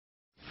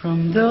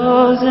From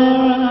those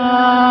around,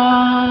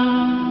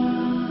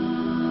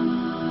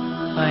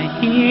 I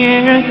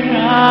hear a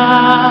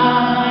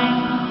cry.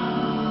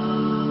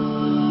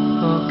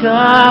 Oh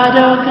God,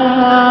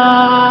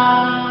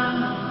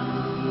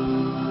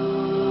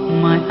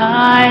 my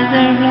eyes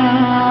are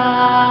blind.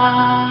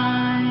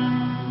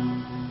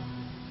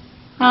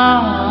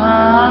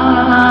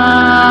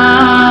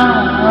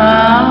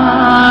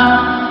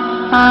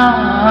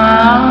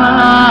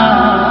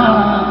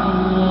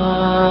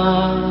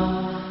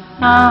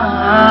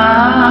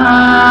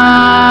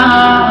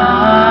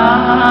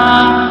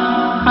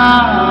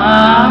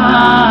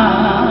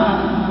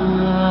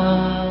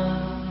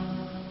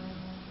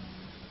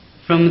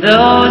 From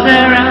those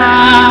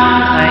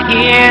around, I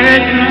hear a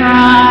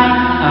cry,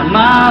 a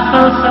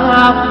muffled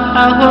sob,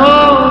 a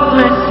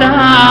hopeless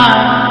sigh.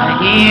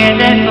 I hear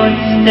their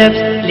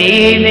footsteps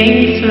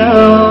leaving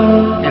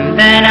slow, and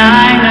then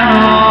I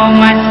know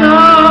my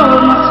soul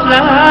must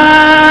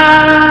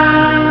fly.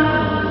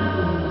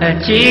 A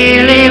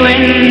chilly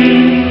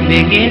wind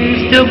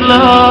begins to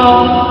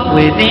blow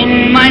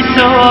within my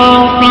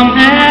soul from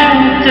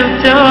head to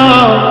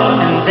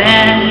toe, and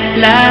then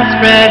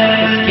last breath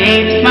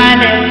escapes my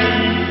lips.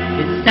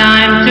 It's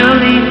time to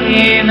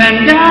leave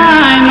and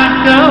I must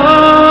go.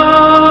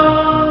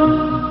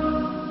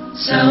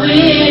 So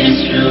it is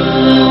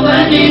true,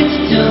 but it's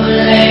too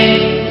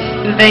late.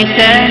 They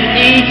said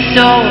each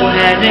soul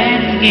has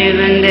its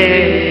given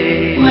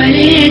day, when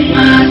it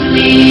must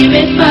leave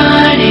its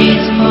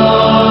body's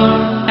core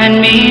and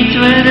meet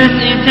with its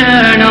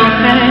eternal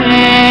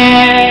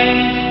fate.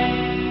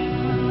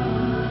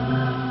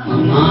 Oh,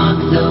 mark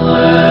the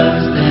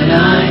words that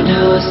I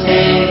do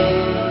say.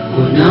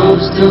 Who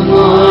knows,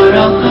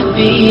 tomorrow could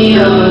be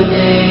your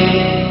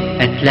day.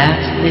 At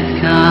last it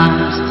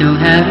comes to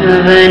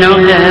heaven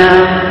or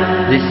hell.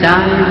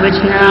 Decide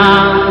which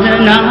now, do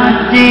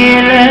not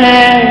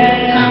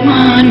delay. Come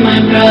on,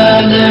 my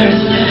brothers,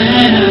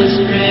 let us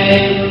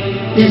pray.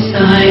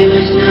 Decide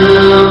which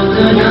now,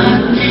 do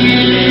not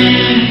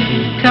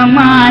delay. Come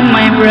on,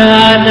 my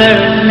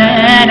brothers,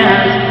 let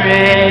us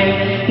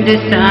pray.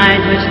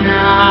 Decide which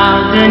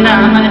now, do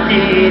not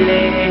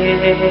delay.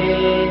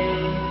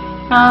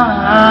 Oh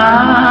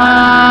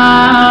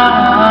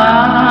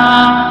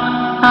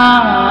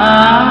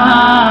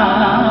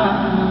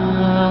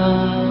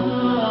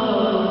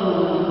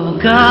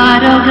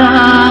God,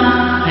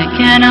 I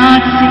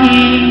cannot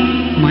see.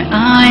 My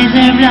eyes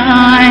are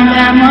blind.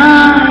 Am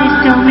I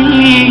still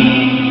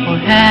me? Or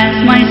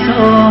has my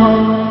soul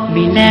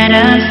been led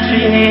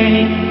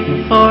astray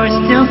and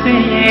forced to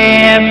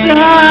pay a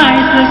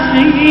priceless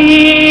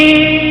fee?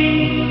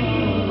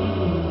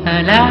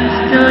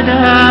 Alas, to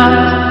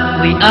dust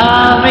we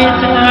all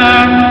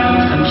return.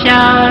 Some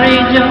shall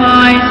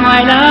rejoice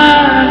while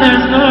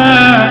others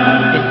burn.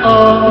 If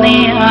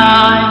only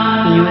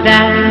I knew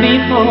that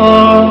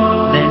before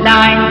the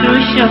line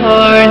grew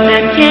short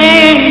and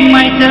came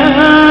my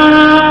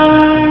turn.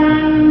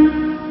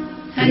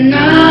 And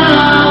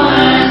now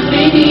as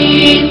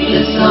beneath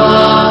the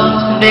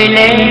salt, they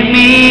lay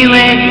me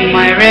with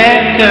my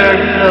record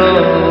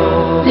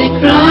flow. They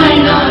cry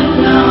not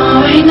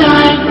knowing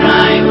I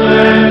cry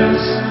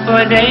words,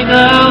 for they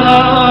go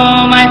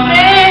home, I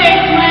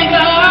face my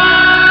God.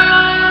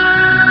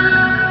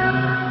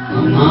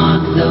 Oh,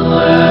 mark the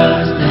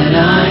words that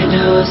I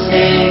do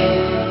say.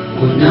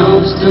 Who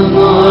knows,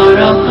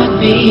 tomorrow could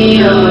be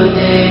your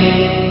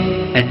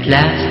day. At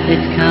last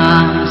it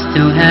comes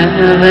to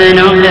heaven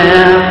or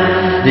hell.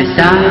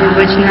 Decide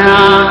which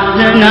now,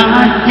 do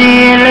not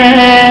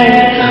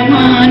delay. Come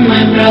on,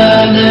 my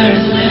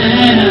brothers,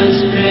 let us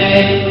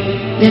pray.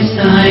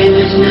 Decide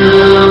which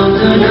now,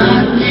 do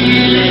not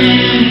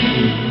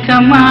delay.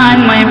 Come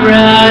on, my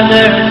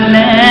brothers,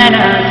 let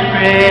us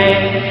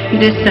pray.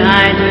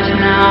 Decide which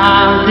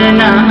now, do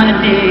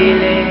not delay.